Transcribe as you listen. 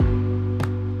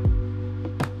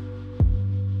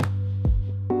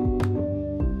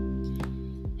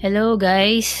Hello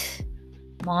guys,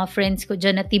 mga friends ko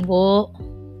dyan na tibo,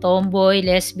 tomboy,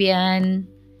 lesbian,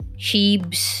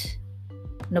 sheebs,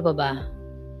 ano ba?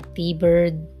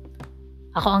 T-bird.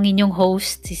 Ako ang inyong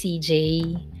host, si CJ.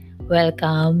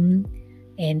 Welcome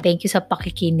and thank you sa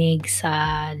pakikinig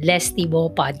sa Les Tibo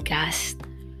Podcast.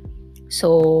 So,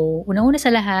 unang-una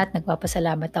sa lahat,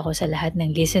 nagpapasalamat ako sa lahat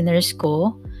ng listeners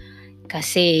ko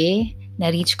kasi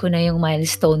na-reach ko na yung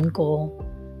milestone ko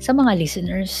sa mga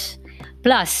listeners.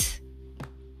 Plus,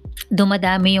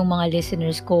 dumadami yung mga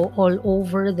listeners ko all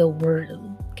over the world.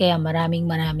 Kaya maraming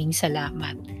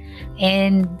salamat.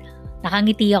 And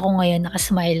nakangiti ako ngayon,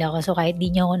 nakasmile ako. So kahit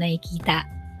di nyo ako nakikita,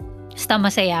 basta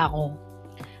masaya ako.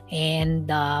 And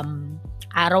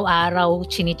araw-araw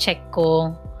chine-check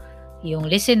ko yung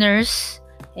listeners.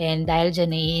 And dahil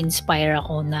dyan nai-inspire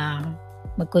ako na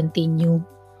mag-continue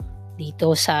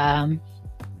dito sa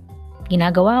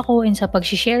ginagawa ko and sa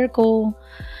pag-share ko.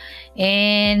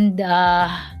 And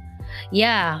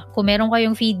kung meron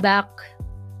kayong feedback,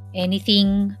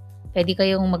 anything, pwede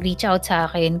kayong mag-reach out sa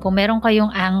akin. Kung meron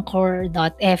kayong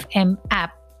Anchor.fm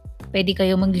app, pwede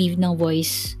kayong mag-leave ng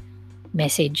voice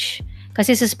message.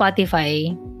 Kasi sa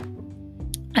Spotify,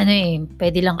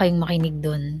 pwede lang kayong makinig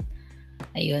dun.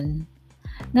 Ayun.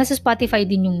 Nasa Spotify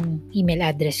din yung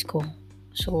email address ko.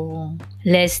 So,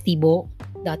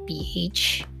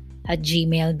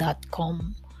 lestibo.ph@gmail.com.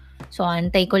 So,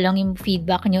 antay ko lang yung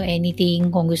feedback nyo,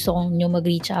 anything, kung gusto nyo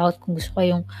mag-reach out, kung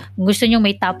gusto nyo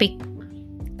may topic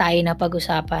tayo na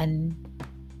pag-usapan,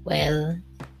 well,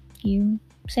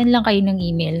 send lang kayo ng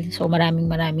email. So,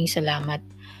 maraming salamat.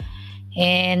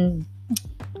 And,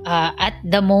 at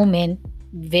the moment,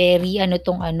 very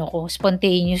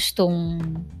spontaneous tong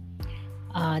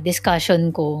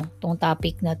discussion ko, tong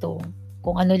topic na to,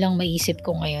 kung ano lang maisip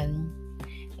ko ngayon.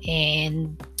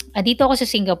 And, dito ako sa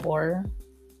Singapore,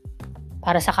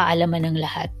 para sa kaalaman ng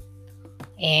lahat.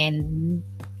 And,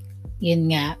 yun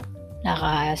nga,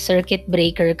 naka-circuit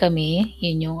breaker kami.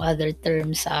 Yun yung other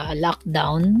term sa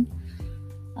lockdown.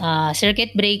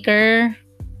 Circuit breaker,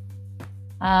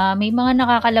 may mga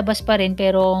nakakalabas pa rin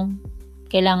pero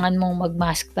kailangan mong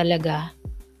mag-mask talaga.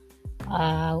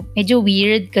 Medyo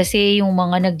weird kasi yung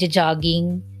mga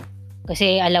nagja-jogging,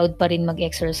 kasi allowed pa rin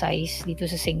mag-exercise dito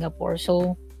sa Singapore.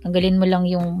 So, tanggalin mo lang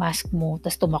yung mask mo,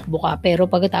 tapos tumakbo ka. Pero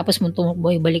pagkatapos mo tumakbo,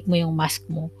 ibalik mo yung mask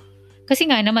mo. Kasi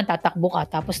nga naman, tatakbo ka,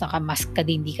 tapos naka-mask ka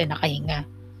din, hindi ka nakahinga.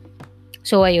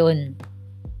 So, ayun.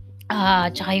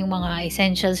 Tsaka yung mga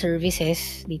essential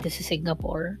services dito sa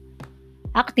Singapore,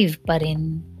 active pa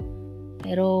rin.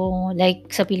 Pero,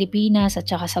 like sa Pilipinas at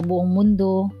tsaka sa buong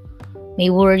mundo, may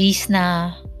worries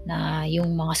na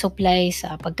yung mga supplies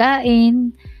sa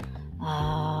pagkain,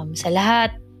 sa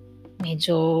lahat,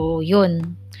 medyo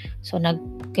yun. So,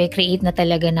 nag-create na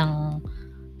talaga ng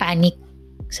panic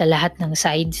sa lahat ng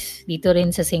sides. Dito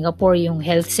rin sa Singapore, yung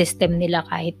health system nila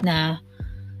kahit na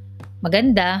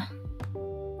maganda,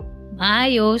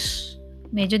 maayos,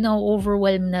 medyo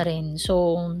na-overwhelm na rin.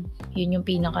 So, yun yung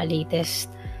pinaka-latest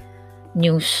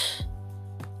news.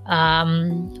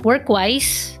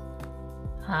 Work-wise,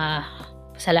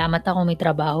 salamat ako, may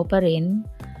trabaho pa rin.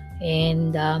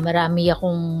 And marami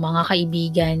akong mga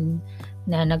kaibigan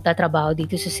na nagtatrabaho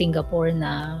dito sa Singapore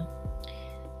na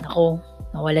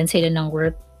nawalan sila ng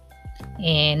work.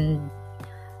 And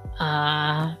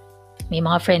may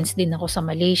mga friends din ako sa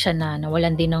Malaysia na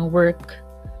nawalan din ng work.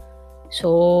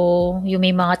 So, yung may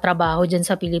mga trabaho dyan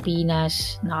sa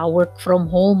Pilipinas, naka-work from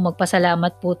home,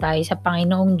 magpasalamat po tayo sa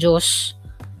Panginoong Diyos.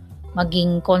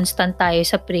 Maging constant tayo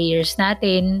sa prayers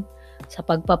natin, sa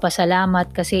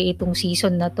pagpapasalamat, kasi itong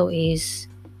season na to is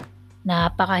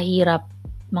napakahirap,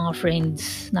 mga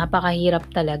friends. Napakahirap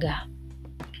talaga.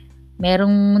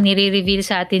 Merong nire-reveal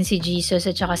sa atin si Jesus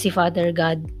at saka si Father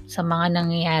God sa mga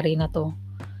nangyayari na to.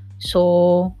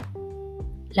 So,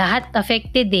 lahat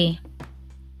affected eh.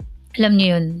 Alam niyo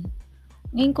yun.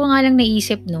 Ngayon ko nga lang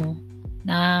naisip na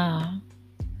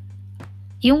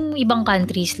yung ibang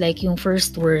countries like yung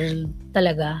first world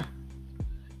talaga,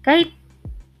 kahit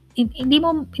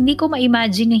hindi ko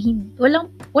ma-imagine na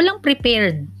walang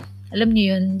prepared. Alam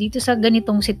niyo yun, dito sa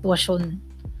ganitong sitwasyon.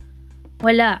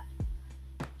 Wala.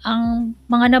 Ang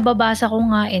mga nababasa ko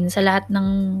nga sa lahat ng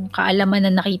kaalaman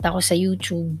na nakita ko sa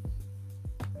YouTube,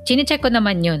 chine-check ko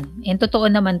naman yun. And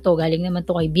totoo naman to, galing naman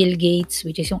to kay Bill Gates,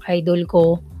 which is yung idol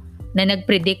ko, na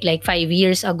nag-predict like 5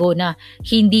 years ago na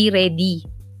hindi ready.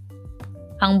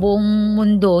 Ang buong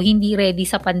mundo hindi ready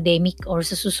sa pandemic or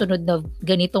sa susunod na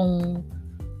ganitong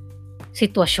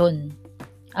sitwasyon.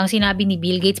 Ang sinabi ni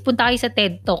Bill Gates, punta kayo sa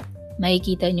TED Talk,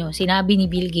 makikita nyo, sinabi ni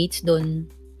Bill Gates doon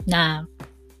na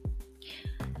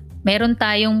meron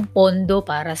tayong pondo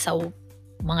para sa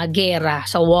mga gera,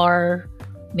 sa war,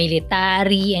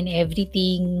 military and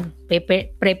everything,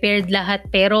 prepared lahat,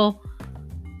 pero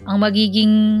ang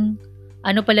magiging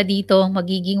pala dito,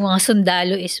 magiging mga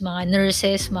sundalo is mga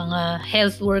nurses, mga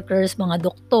health workers, mga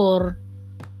doktor.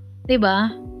 'Di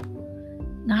ba?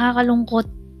 Nakakalungkot.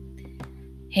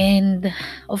 And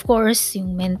of course,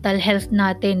 yung mental health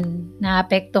natin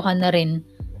naapektuhan na rin.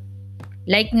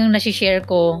 Like yung nasi-share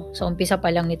ko sa umpisa pa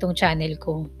lang nitong channel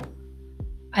ko.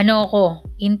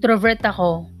 Introvert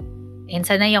ako, and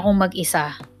sanay akong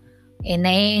mag-isa. And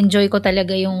na-enjoy ko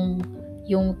talaga yung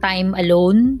time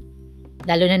alone.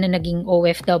 Lalo na naging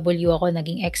OFW ako,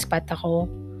 naging expat ako.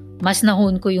 Mas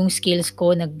nahon ko yung skills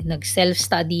ko,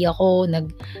 nag-self-study ako,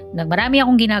 marami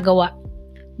akong ginagawa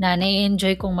na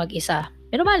na-enjoy kong mag-isa.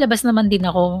 Pero malabas naman din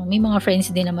ako. May mga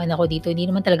friends din naman ako dito. Hindi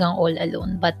naman talagang all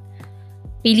alone. But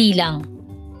pili lang.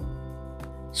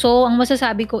 So, ang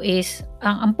masasabi ko is,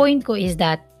 ang point ko is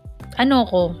that,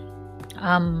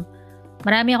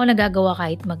 marami ako nagagawa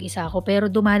kahit mag-isa ako. Pero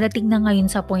dumadating na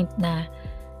ngayon sa point na,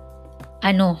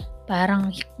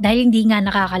 parang, dahil hindi nga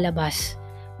nakakalabas,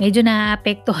 medyo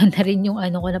naapektuhan na rin yung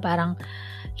ko na parang,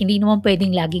 hindi naman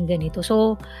pwedeng laging ganito.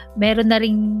 So, meron na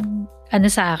rin,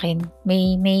 sa akin,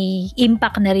 may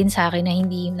impact na rin sa akin na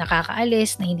hindi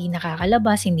nakakaalis, na hindi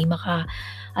nakakalabas, hindi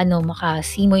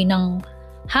makasimoy ng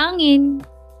hangin,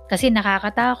 kasi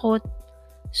nakakatakot.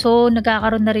 So,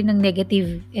 nagkakaroon na rin ng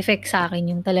negative effect sa akin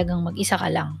yung talagang mag-isa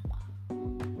ka lang.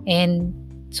 And,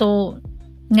 so,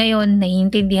 ngayon,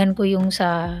 naiintindihan ko yung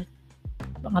sa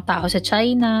mga tao sa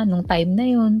China, nung time na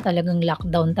yun, talagang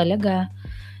lockdown talaga.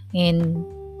 And,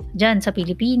 dyan sa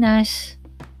Pilipinas.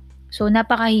 So,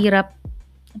 napakahirap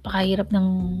ng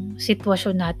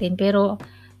sitwasyon natin. Pero,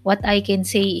 what I can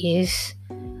say is,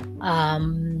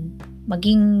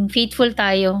 maging faithful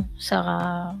tayo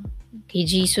kay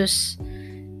Jesus,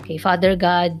 kay Father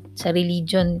God, sa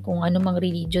religion, kung ano mang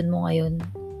religion mo ngayon.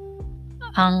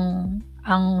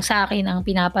 Ang sa akin, ang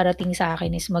pinaparating sa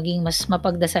akin is maging mas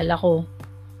mapagdasal ako,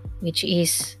 which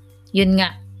is, yun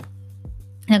nga,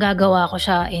 nagagawa ko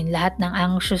siya, and lahat ng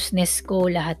anxiousness ko,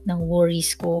 lahat ng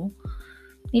worries ko,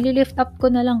 nililift up ko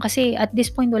na lang, kasi at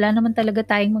this point, wala naman talaga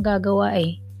tayong magagawa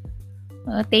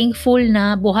thankful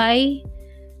na buhay,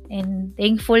 and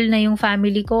thankful na yung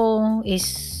family ko is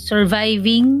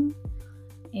surviving,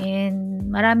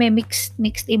 and marami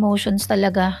mixed emotions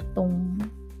talaga tong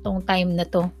time na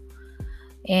to.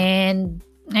 And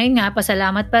ngayon nga,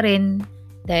 pasalamat pa rin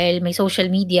dahil may social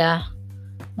media,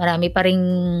 marami pa ring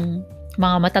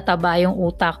mga matataba yung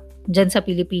utak dyan sa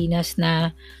Pilipinas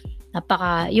na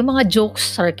yung mga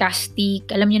jokes,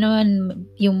 sarcastic, alam niyo naman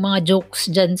yung mga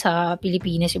jokes dyan sa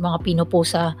Pilipinas, yung mga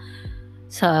pinupost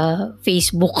sa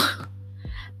Facebook.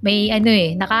 May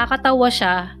nakakatawa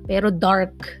siya pero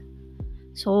dark.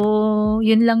 So,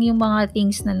 yun lang yung mga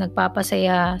things na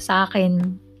nagpapasaya sa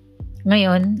akin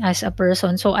ngayon as a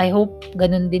person. So, I hope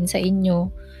ganun din sa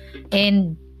inyo.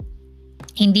 And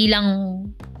hindi lang,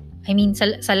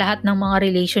 sa lahat ng mga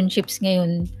relationships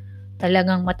ngayon,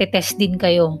 talagang matetest din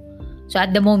kayo. So,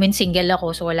 at the moment, single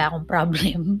ako, so wala akong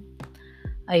problem.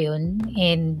 Ayun.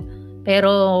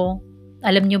 Pero,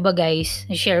 alam nyo ba guys,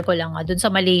 share ko lang, dun sa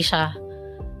Malaysia,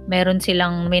 may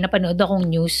napanood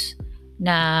akong news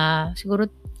na siguro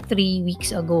 3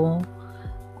 weeks ago,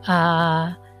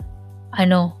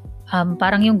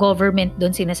 parang yung government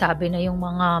doon sinasabi na yung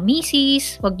mga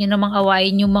misis, wag nyo namang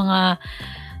awayin yung mga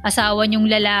asawa nyong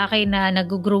lalaki na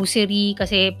nag-grocery,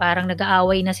 kasi parang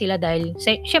nag-aaway na sila dahil,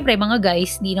 syempre mga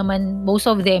guys, di naman, most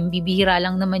of them, bibihira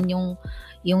lang naman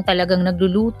yung talagang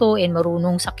nagluluto and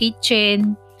marunong sa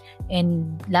kitchen,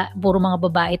 and puro mga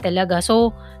babae talaga.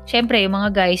 So, syempre, yung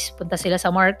mga guys, punta sila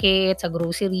sa market, sa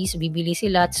groceries, bibili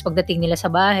sila, tapos pagdating nila sa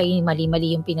bahay,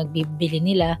 mali-mali yung pinagbibili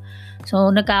nila.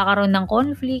 So, nagkakaroon ng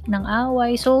conflict, ng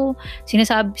away. So,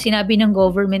 sinabi ng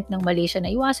government ng Malaysia na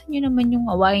iwasan nyo naman yung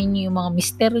awayin nyo, yung mga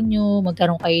mister nyo,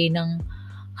 magkaroon kayo ng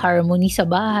harmony sa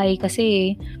bahay,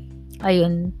 kasi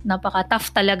ayun,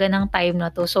 napaka-tough talaga ng time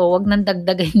na to. So, wag nang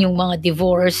dagdagan yung mga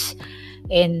divorce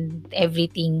and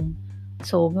everything.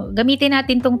 So, gamitin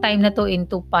natin tong time na to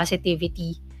into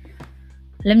positivity.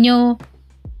 Alam nyo,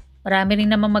 marami rin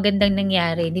naman magandang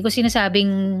nangyari. Hindi ko sinasabing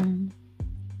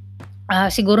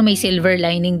siguro may silver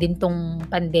lining din tong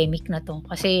pandemic na to.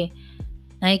 Kasi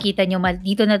nakikita nyo,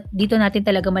 dito natin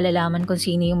talaga malalaman kung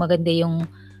sino yung maganda yung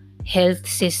health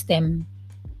system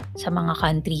sa mga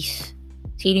countries.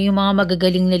 Sino yung mga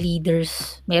magagaling na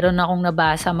leaders. Meron akong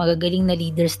nabasa, magagaling na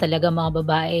leaders talaga, mga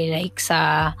babae, like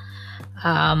sa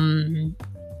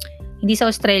hindi sa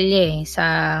Australia sa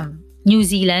New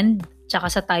Zealand,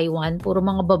 tsaka sa Taiwan, puro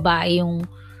mga babae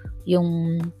yung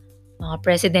mga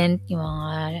president, yung mga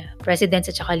presidents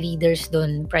at saka leaders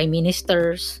doon, prime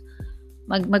ministers,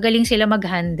 magaling sila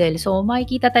mag-handle. So,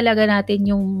 makikita talaga natin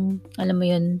yung, alam mo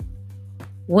yun,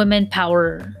 women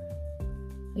power.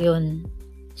 Yun.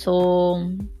 So,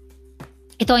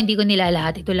 ito hindi ko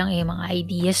nilalahat. Ito lang mga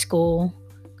ideas ko.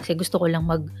 Kasi gusto ko lang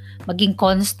maging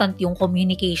constant yung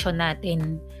communication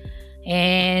natin.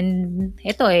 And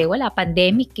ito wala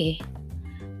pandemic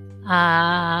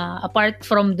apart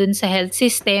from dun sa health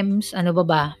systems, ano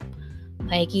ba?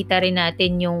 Makikita rin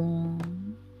natin yung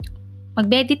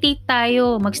mag-meditate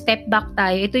tayo, mag-step back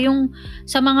tayo. Ito yung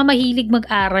sa mga mahilig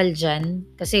mag-aral dyan.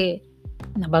 Kasi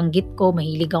nabanggit ko,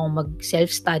 mahilig akong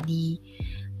mag-self-study.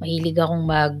 Mahilig akong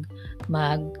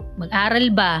mag-aral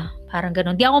ba? Parang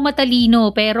ganun. Di ako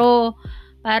matalino, pero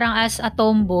parang as a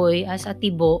tomboy, as a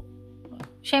tibo,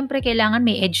 syempre kailangan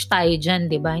may edge tayo dyan,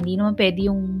 di ba? Hindi naman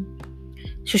pwede yung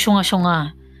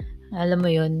susunga-sunga. Alam mo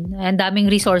yun. Ang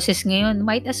daming resources ngayon.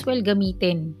 Might as well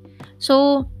gamitin.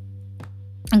 So,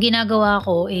 ang ginagawa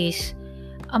ko is,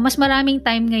 mas maraming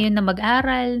time ngayon na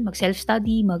mag-aral,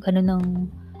 mag-self-study,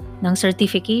 ng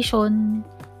certification.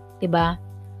 Di ba?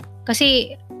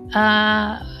 Kasi,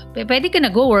 pwede ka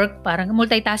nag-work, parang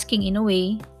multitasking in a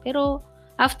way. Pero,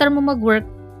 after mo mag-work,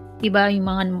 di ba, yung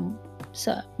mga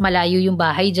sa malayo yung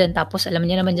bahay dyan, tapos alam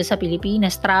niya naman dyan sa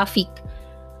Pilipinas, traffic.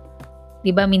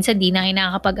 Diba, minsan di na kayo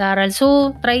nakakapag-aral.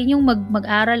 So, try nyo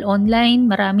mag-aral online.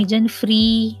 Marami dyan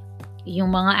free. Yung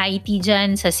mga IT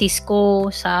dyan sa Cisco,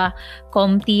 sa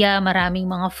CompTIA, maraming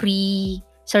mga free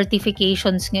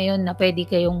certifications ngayon na pwede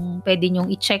nyong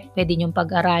i-check, pwede nyong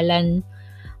pag-aralan.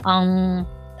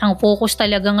 Ang focus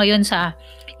talaga ngayon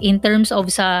in terms of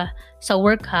sa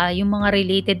work yung mga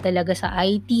related talaga sa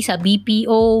IT, sa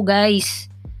BPO,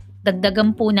 guys.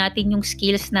 Dagdagan po natin yung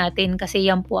skills natin kasi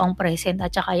yan po ang present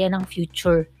at saka yan ang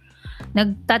future.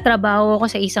 Nagtatrabaho ako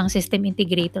sa isang system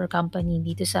integrator company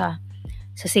dito sa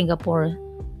Singapore.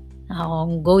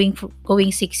 Going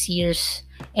 6 years.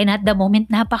 And at the moment,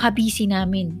 napaka-busy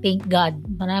namin. Thank God.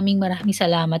 Maraming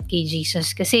salamat kay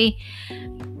Jesus. Kasi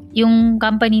yung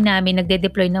company namin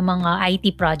nagde-deploy ng mga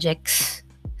IT projects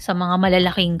sa mga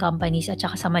malalaking companies at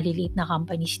saka sa maliliit na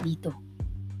companies dito.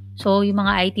 So, yung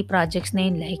mga IT projects na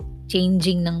yun, like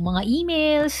changing ng mga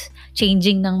emails,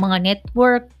 changing ng mga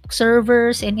network,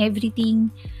 servers, and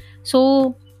everything. So,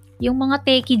 yung mga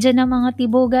techie dyan na mga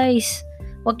tibo, guys,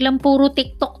 wag lang puro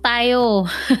TikTok tayo.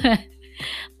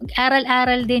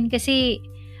 Mag-aral-aral din kasi,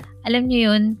 alam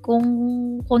nyo yun,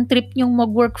 kung trip nyong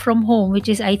mag-work from home, which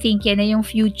is I think yan na yung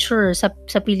future sa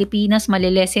Pilipinas,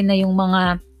 malilesen na yung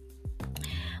mga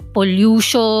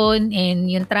pollution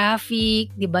and yung traffic,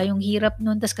 'di ba? Yung hirap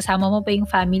noon, tas kasama mo pa yung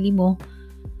family mo.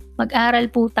 Mag-aral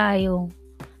po tayo.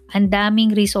 Ang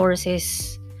daming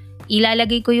resources.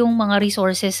 Ilalagay ko yung mga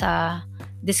resources sa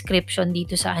description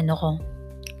dito sa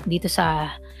dito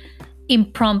sa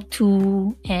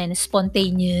impromptu and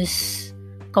spontaneous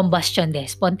combustion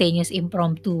spontaneous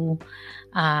impromptu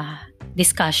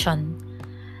discussion.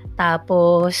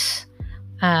 Tapos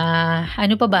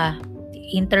ano pa ba?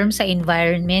 In terms sa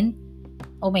environment,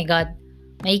 oh my God,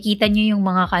 makikita nyo yung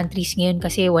mga countries ngayon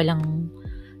kasi walang,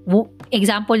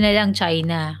 example na lang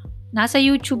China. Nasa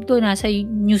YouTube to, nasa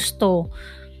news to.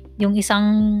 Yung isang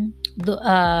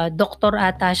doktor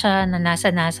ata siya na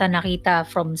nasa NASA nakita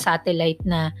from satellite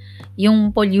na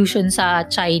yung pollution sa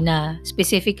China,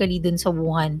 specifically dun sa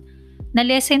Wuhan,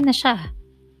 na-lessen na siya.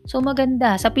 So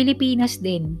maganda. Sa Pilipinas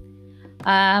din.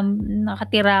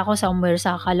 Nakatira ako somewhere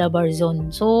sa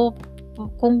Calabarzon. So,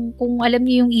 kung alam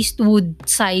niyo yung Eastwood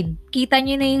side, kita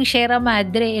niyo na yung Sierra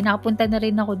Madre. Nakapunta na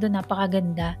rin ako doon,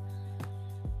 napakaganda.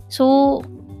 So,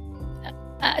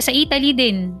 sa Italy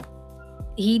din,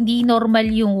 hindi normal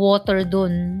yung water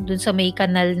doon sa may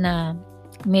kanal na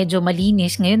medyo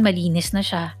malinis. Ngayon, malinis na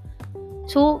siya.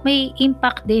 So, may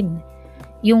impact din.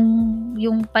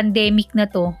 Yung pandemic na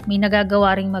to, may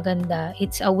nagagawa ring maganda.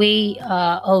 It's a way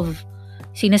of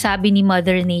sinasabi ni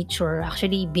Mother Nature,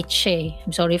 actually bitch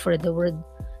I'm sorry for the word.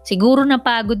 Siguro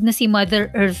napagod na si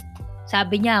Mother Earth.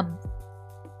 Sabi niya,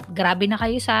 grabe na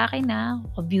kayo sa akin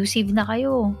abusive na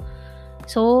kayo.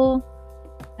 So,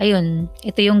 ayun,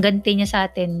 ito yung ganti niya sa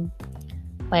atin.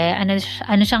 Kaya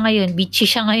ano siya ngayon, bitchy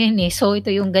siya ngayon So,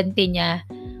 ito yung ganti niya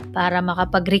para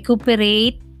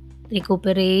makapag-recuperate,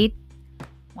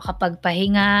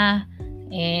 makapagpahinga,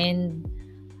 and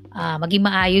maging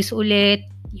maayos ulit.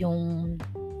 Yung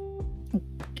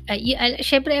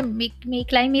syempre may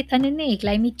climate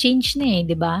climate change na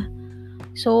 'di ba?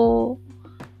 So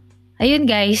ayun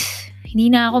guys, hindi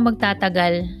na ako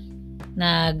magtatagal.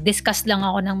 Nag-discuss lang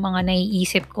ako ng mga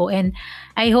naiisip ko, and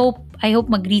I hope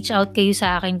mag-reach out kayo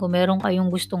sa akin kung meron kayong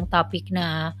gustong topic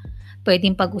na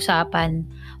puwedeng pag-usapan.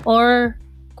 Or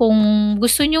kung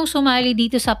gusto niyong sumali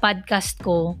dito sa podcast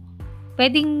ko,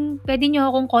 puwede niyo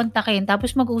akong kontakin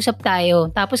tapos mag-usap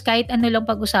tayo. Tapos kahit ano lang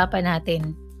pag-usapan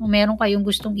natin, kung meron kayong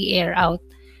gustong i-air out.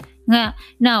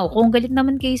 Now, kung galit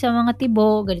naman kayo sa mga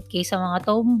tibo, galit kayo sa mga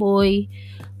tomboy,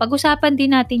 pag-usapan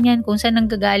din natin 'yan kung saan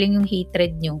nanggagaling yung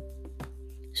hatred niyo.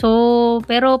 So,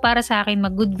 pero para sa akin,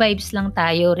 mag-good vibes lang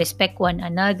tayo, respect one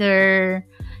another,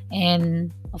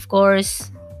 and of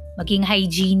course, maging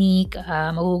hygienic,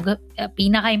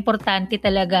 pinaka-importante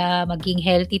talaga, maging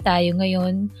healthy tayo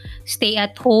ngayon. Stay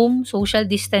at home, social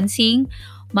distancing,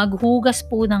 maghugas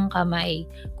po ng kamay.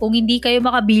 Kung hindi kayo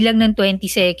makabilang ng 20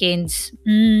 seconds,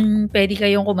 pwede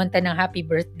kayong kumanta ng happy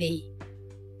birthday.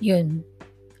 Yun.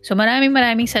 So maraming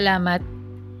salamat.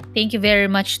 Thank you very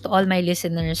much to all my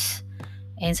listeners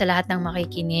and sa lahat ng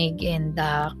makikinig, and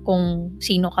kung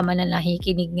sino ka man na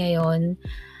nakikinig ngayon,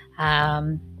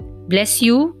 bless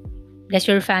you, bless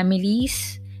your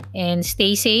families, and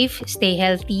stay safe, stay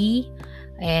healthy,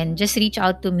 and just reach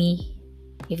out to me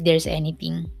if there's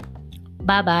anything.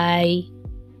 Bye-bye!